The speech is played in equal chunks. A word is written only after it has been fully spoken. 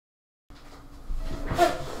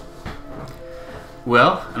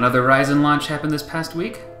Well, another Ryzen launch happened this past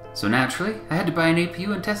week, so naturally, I had to buy an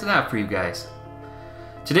APU and test it out for you guys.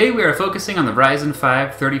 Today we are focusing on the Ryzen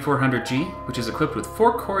 5 3400G, which is equipped with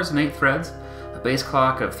 4 cores and 8 threads, a base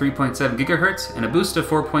clock of 3.7 GHz, and a boost of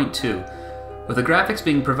 4.2, with the graphics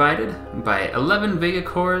being provided by 11 Vega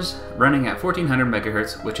cores running at 1400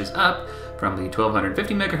 MHz, which is up from the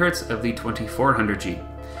 1250 MHz of the 2400G.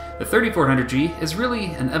 The 3400G is really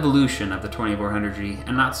an evolution of the 2400G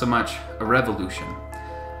and not so much a revolution.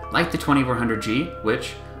 Like the 2400G,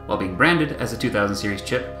 which, while being branded as a 2000 series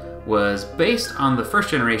chip, was based on the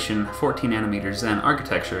first generation 14nm Zen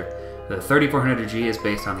architecture, the 3400G is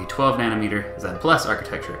based on the 12nm Zen Plus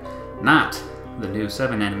architecture, not the new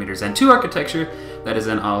 7nm Zen 2 architecture that is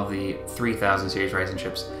in all of the 3000 series Ryzen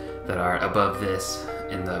chips that are above this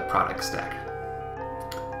in the product stack.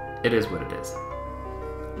 It is what it is.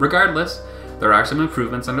 Regardless, there are some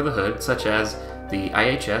improvements under the hood, such as the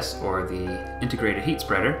IHS, or the integrated heat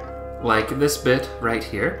spreader, like this bit right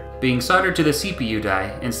here, being soldered to the CPU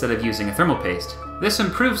die instead of using a thermal paste. This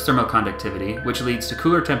improves thermal conductivity, which leads to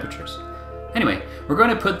cooler temperatures. Anyway, we're going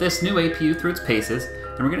to put this new APU through its paces,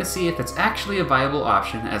 and we're going to see if it's actually a viable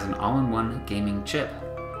option as an all-in-one gaming chip.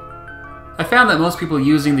 I found that most people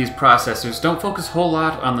using these processors don't focus a whole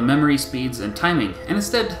lot on the memory speeds and timing, and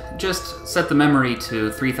instead just set the memory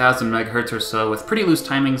to 3000 MHz or so with pretty loose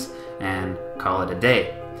timings and call it a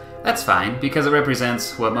day. That's fine, because it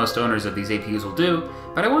represents what most owners of these APUs will do,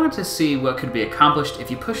 but I wanted to see what could be accomplished if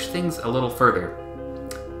you push things a little further.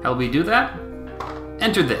 How will we do that?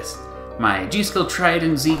 Enter this, my G.Skill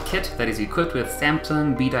Trident Z kit that is equipped with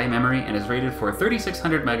Samsung B-die memory and is rated for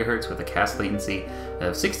 3600 MHz with a cast latency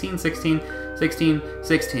of 1616, 16,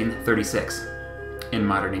 1636. In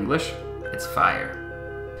modern English, it's fire.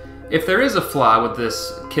 If there is a flaw with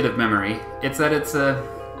this kit of memory, it's that it's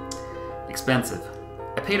expensive.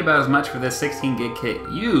 I paid about as much for this 16 gig kit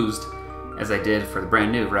used as I did for the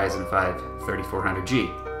brand new Ryzen 5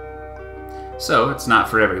 3400G. So it's not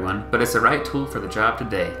for everyone, but it's the right tool for the job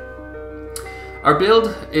today. Our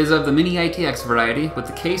build is of the Mini ITX variety, with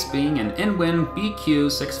the case being an In-Win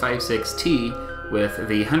BQ656T with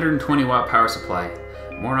the 120 watt power supply.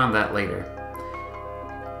 More on that later.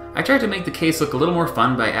 I tried to make the case look a little more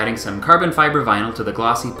fun by adding some carbon fiber vinyl to the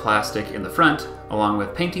glossy plastic in the front, along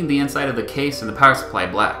with painting the inside of the case and the power supply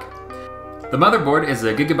black. The motherboard is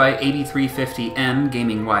a Gigabyte 8350N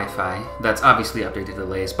gaming Wi-Fi that's obviously updated to the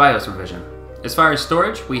latest BIOS revision. As far as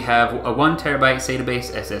storage, we have a 1TB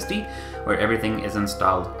SATA-based SSD where everything is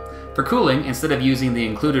installed. For cooling, instead of using the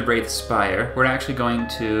included Wraith Spire, we're actually going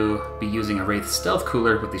to be using a Wraith Stealth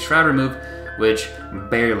cooler with the shroud remove, which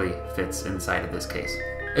barely fits inside of this case.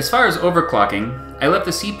 As far as overclocking, I left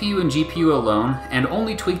the CPU and GPU alone and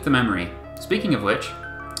only tweaked the memory. Speaking of which,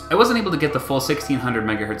 I wasn't able to get the full 1600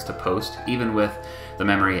 MHz to post, even with the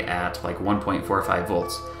memory at like 1.45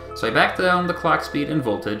 volts. So I backed down the clock speed and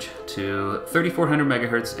voltage to 3400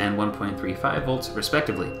 MHz and 1.35 volts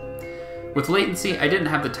respectively. With latency, I didn't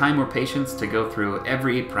have the time or patience to go through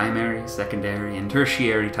every primary, secondary, and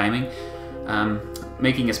tertiary timing,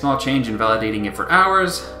 making a small change and validating it for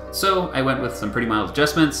hours, so I went with some pretty mild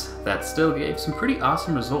adjustments that still gave some pretty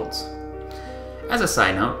awesome results. As a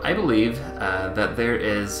side note, I believe that there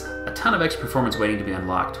is a ton of extra performance waiting to be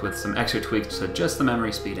unlocked with some extra tweaks to just the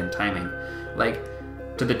memory speed and timing, like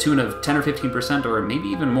to the tune of 10 or 15% or maybe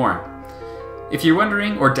even more. If you're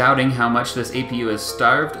wondering or doubting how much this APU is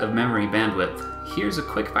starved of memory bandwidth, here's a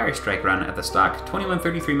quick fire strike run at the stock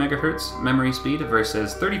 2133 MHz memory speed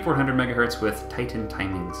versus 3400 MHz with Titan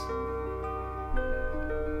timings.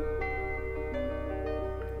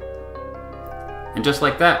 And just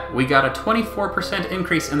like that, we got a 24%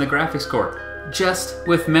 increase in the graphics score, just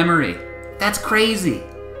with memory. That's crazy!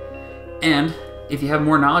 And if you have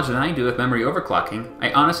more knowledge than I do with memory overclocking,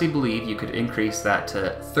 I honestly believe you could increase that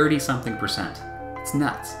to 30-something%. It's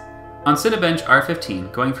nuts. On Cinebench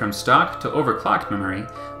R15, going from stock to overclocked memory,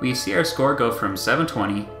 we see our score go from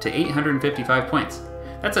 720 to 855 points.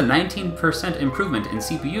 That's a 19% improvement in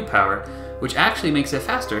CPU power, which actually makes it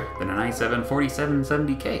faster than an i7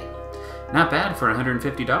 4770K. Not bad for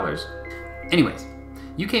 $150. Anyways,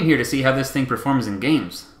 you came here to see how this thing performs in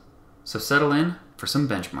games, so settle in for some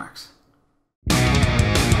benchmarks.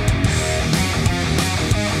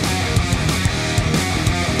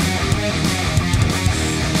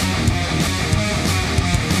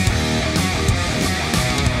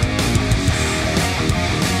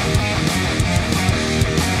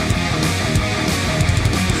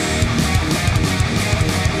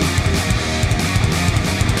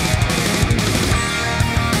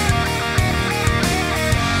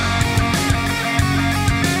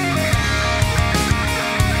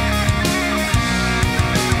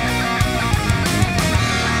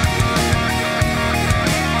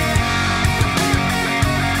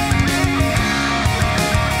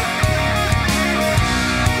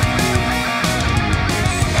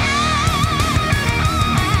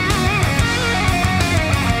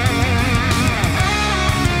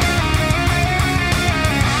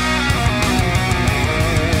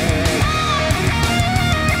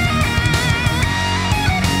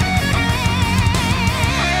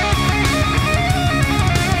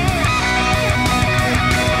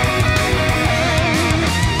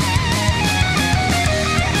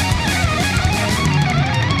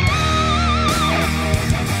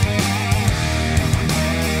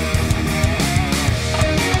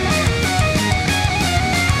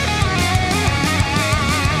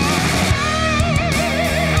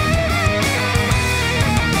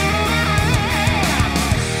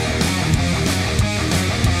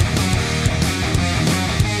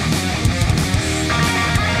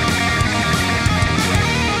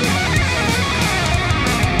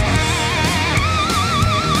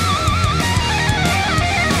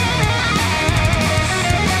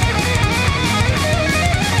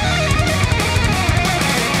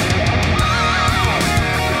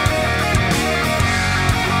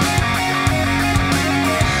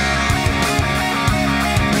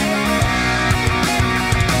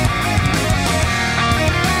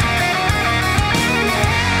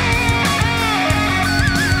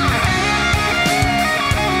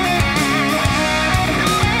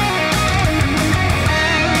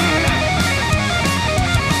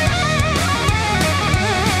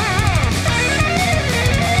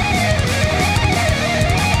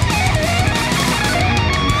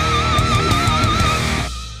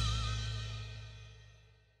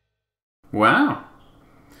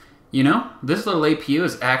 You know, this little APU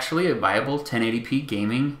is actually a viable 1080p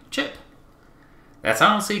gaming chip. That's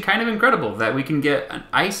honestly kind of incredible that we can get an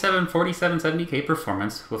i7 4770K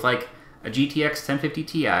performance with like a GTX 1050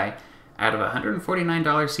 Ti out of a $149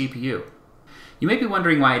 CPU. You may be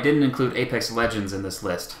wondering why I didn't include Apex Legends in this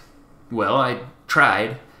list. Well, I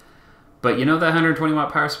tried, but you know the 120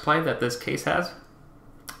 watt power supply that this case has?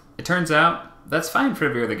 It turns out that's fine for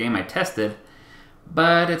every other game I tested,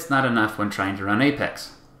 but it's not enough when trying to run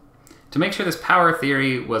Apex. To make sure this power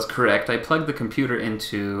theory was correct, I plugged the computer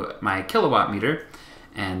into my kilowatt meter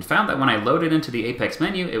and found that when I loaded into the Apex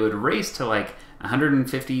menu, it would race to like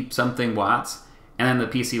 150 something watts, and then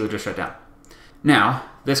the PC would just shut down. Now,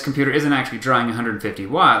 this computer isn't actually drawing 150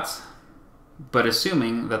 watts, but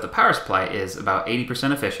assuming that the power supply is about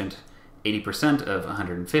 80% efficient, 80% of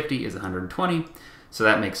 150 is 120, so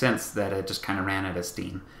that makes sense that it just kind of ran out of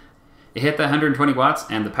steam. It hit the 120 watts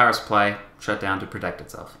and the power supply shut down to protect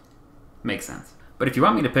itself. Makes sense. But if you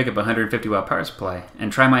want me to pick up a 150 watt power supply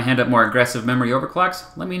and try my hand at more aggressive memory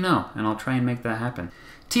overclocks, let me know and I'll try and make that happen.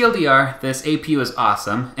 TLDR, this APU is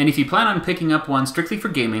awesome, and if you plan on picking up one strictly for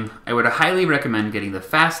gaming, I would highly recommend getting the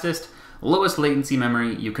fastest, lowest latency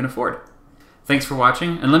memory you can afford. Thanks for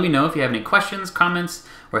watching, and let me know if you have any questions, comments,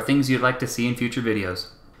 or things you'd like to see in future videos.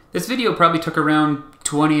 This video probably took around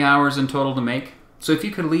 20 hours in total to make, so if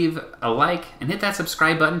you could leave a like and hit that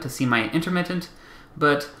subscribe button to see my intermittent,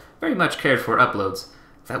 but very much cared for uploads,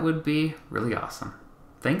 that would be really awesome.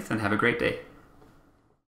 Thanks and have a great day.